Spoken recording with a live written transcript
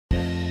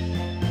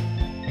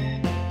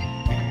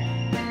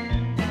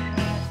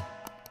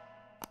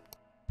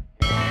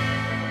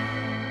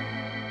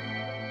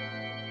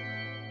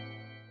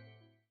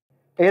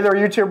Hey there,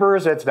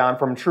 YouTubers. It's Don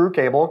from True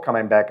Cable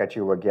coming back at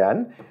you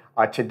again.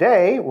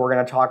 Today, we're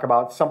going to talk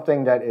about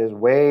something that is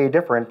way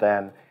different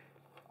than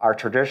our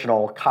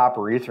traditional copper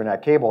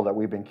Ethernet cable that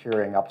we've been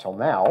carrying up till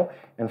now.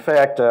 In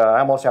fact, I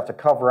almost have to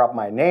cover up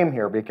my name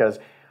here because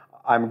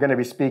I'm going to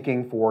be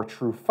speaking for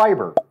True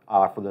Fiber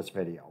for this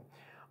video.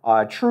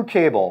 True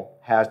Cable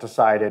has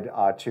decided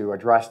to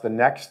address the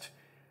next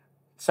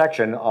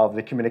section of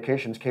the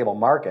communications cable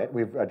market.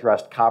 We've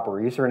addressed copper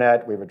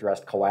Ethernet, we've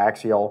addressed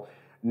coaxial.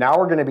 Now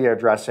we're going to be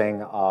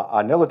addressing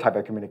another type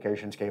of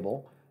communications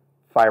cable,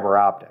 fiber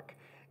optic.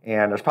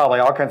 And there's probably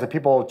all kinds of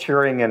people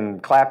cheering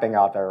and clapping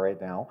out there right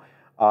now.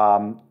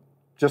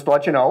 Just to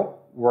let you know,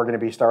 we're going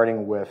to be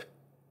starting with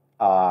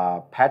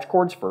patch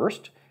cords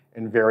first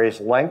in various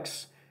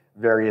lengths,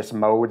 various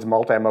modes,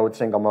 multi-mode,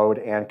 single mode,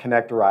 and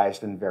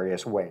connectorized in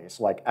various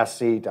ways, like SC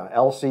to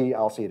LC,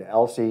 LC to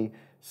LC,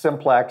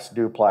 simplex,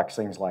 duplex,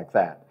 things like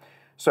that.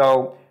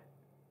 So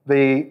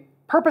the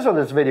purpose of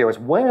this video is,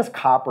 when is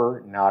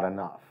copper not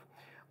enough?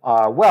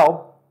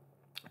 Well,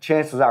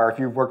 chances are, if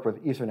you've worked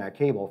with Ethernet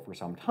cable for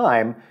some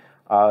time,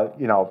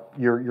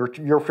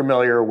 you're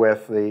familiar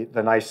with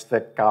the nice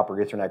thick copper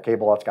Ethernet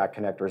cable that's got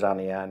connectors on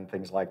the end,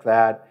 things like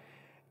that.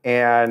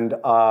 And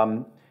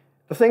the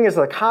thing is,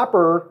 the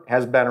copper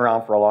has been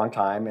around for a long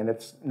time, and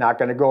it's not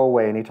going to go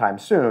away anytime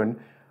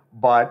soon.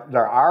 But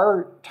there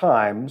are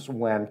times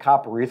when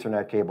copper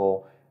Ethernet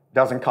cable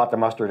doesn't cut the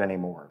mustard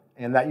anymore.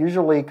 And that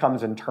usually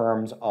comes in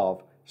terms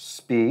of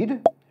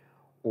speed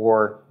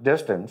or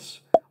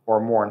distance,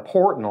 or more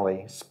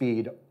importantly,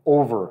 speed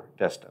over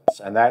distance.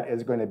 And that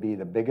is going to be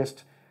the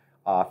biggest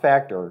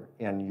factor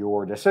in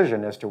your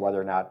decision as to whether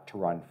or not to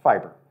run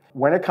fiber.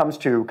 When it comes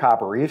to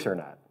copper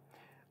Ethernet,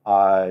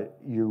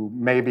 you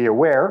may be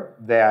aware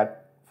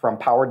that from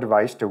powered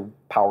device to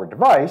powered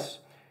device,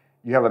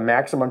 you have a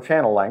maximum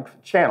channel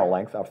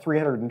length of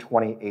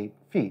 328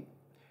 feet.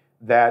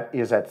 That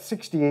is at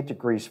 68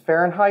 degrees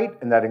Fahrenheit,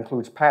 and that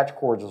includes patch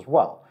cords as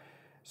well.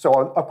 So,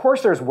 of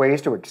course, there's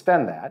ways to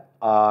extend that.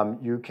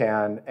 You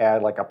can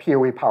add like a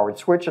PoE powered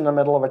switch in the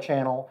middle of a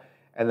channel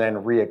and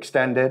then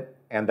re-extend it,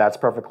 and that's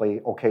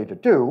perfectly okay to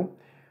do.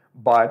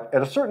 But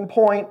at a certain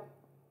point,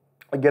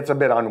 it gets a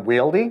bit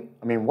unwieldy.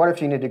 I mean, what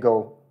if you need to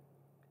go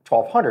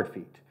 1,200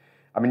 feet?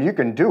 I mean, you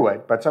can do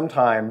it, but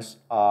sometimes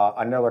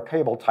another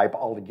cable type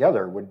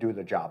altogether would do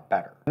the job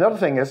better. Another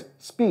thing is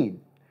speed.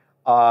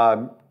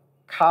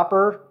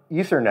 Copper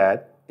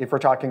Ethernet, if we're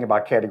talking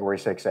about category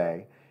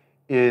 6A,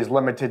 is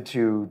limited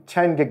to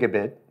 10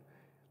 gigabit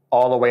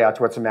all the way out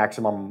to its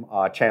maximum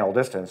channel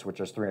distance, which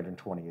is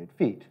 328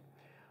 feet.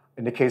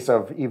 In the case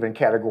of even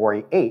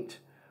category 8,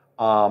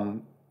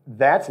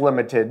 that's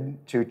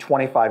limited to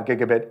 25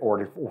 gigabit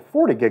or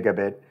 40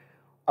 gigabit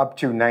up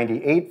to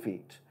 98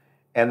 feet.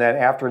 And then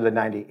after the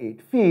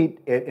 98 feet,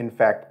 it in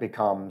fact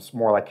becomes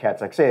more like Cat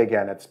 6A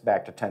again. It's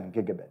back to 10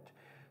 gigabit.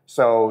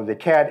 So the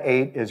Cat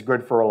 8 is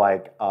good for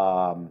like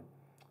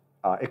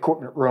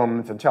equipment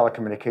rooms and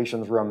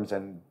telecommunications rooms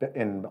and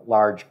in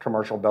large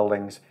commercial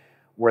buildings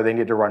where they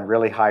need to run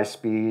really high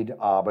speed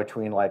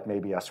between like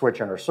maybe a switch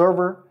and a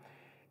server,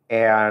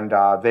 and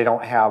they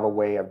don't have a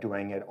way of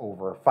doing it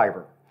over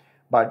fiber.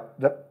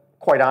 But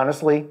quite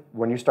honestly,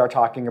 when you start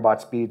talking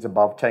about speeds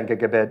above 10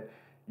 gigabit,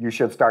 you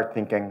should start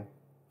thinking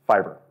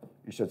fiber.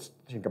 You should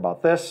think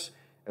about this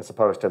as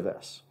opposed to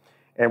this.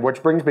 And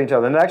which brings me to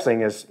the next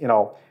thing is,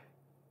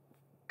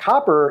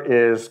 copper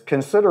is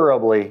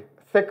considerably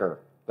thicker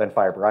than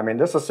fiber. I mean,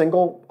 this is a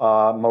single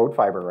mode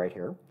fiber right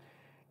here.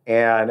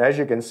 And as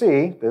you can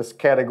see, this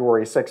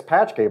category 6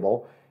 patch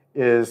cable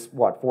is,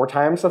 what, 4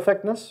 times the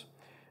thickness?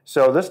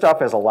 So this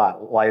stuff is a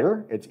lot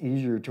lighter. It's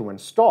easier to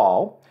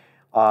install,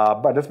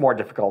 but it's more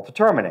difficult to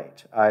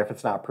terminate if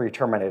it's not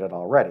pre-terminated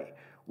already,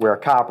 where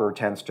copper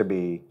tends to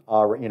be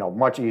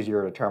much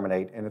easier to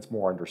terminate, and it's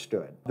more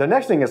understood. The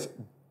next thing is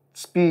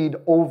speed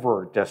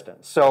over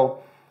distance.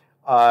 So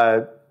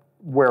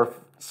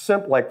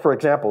like for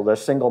example,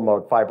 this single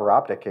mode fiber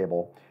optic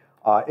cable,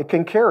 it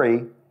can carry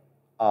 10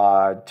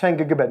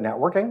 gigabit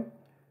networking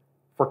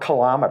for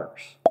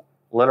kilometers,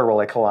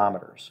 literally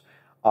kilometers.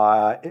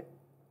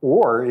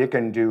 Or it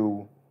can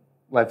do,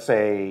 let's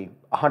say,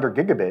 100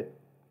 gigabit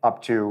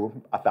up to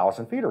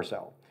 1,000 feet or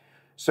so.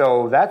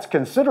 So that's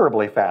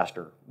considerably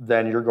faster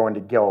than you're going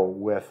to go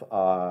with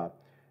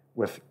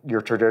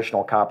your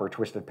traditional copper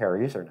twisted pair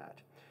Ethernet.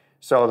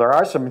 So there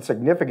are some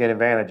significant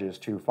advantages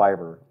to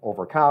fiber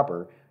over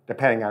copper,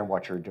 depending on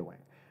what you're doing.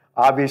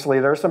 Obviously,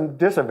 there are some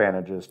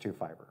disadvantages to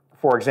fiber.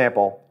 For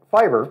example,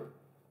 fiber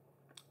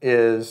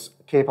is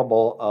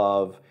capable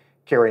of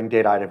carrying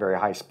data at a very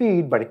high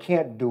speed, but it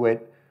can't do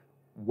it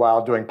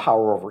while doing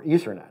power over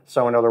Ethernet.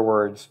 So in other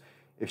words,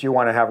 if you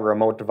want to have a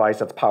remote device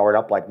that's powered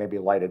up, like maybe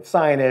lighted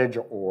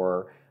signage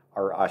or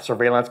a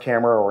surveillance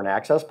camera or an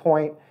access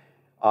point,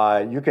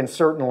 you can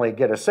certainly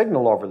get a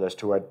signal over this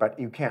to it, but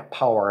you can't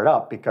power it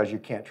up because you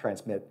can't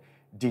transmit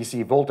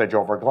DC voltage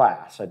over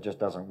glass. It just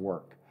doesn't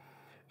work.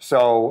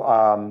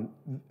 So,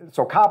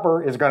 so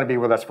copper is going to be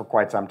with us for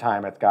quite some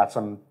time. It's got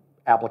some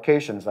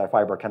applications that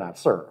fiber cannot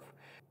serve.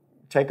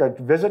 Take a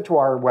visit to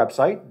our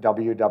website,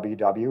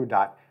 www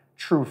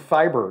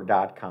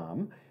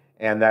truefiber.com,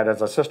 and that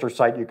is a sister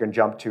site you can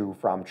jump to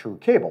from True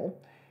Cable,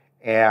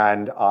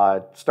 and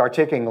start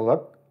taking a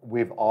look.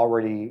 We've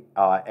already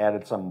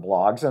added some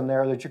blogs in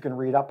there that you can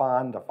read up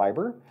on the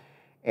fiber,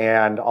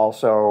 and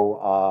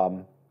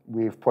also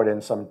we've put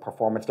in some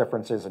performance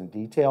differences in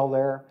detail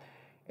there,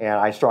 and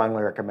I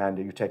strongly recommend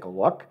that you take a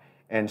look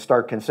and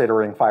start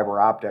considering fiber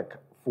optic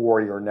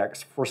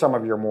for some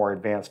of your more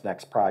advanced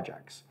next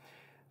projects.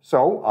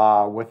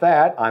 So with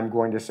that, I'm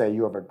going to say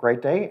you have a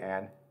great day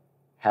and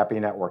happy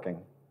networking.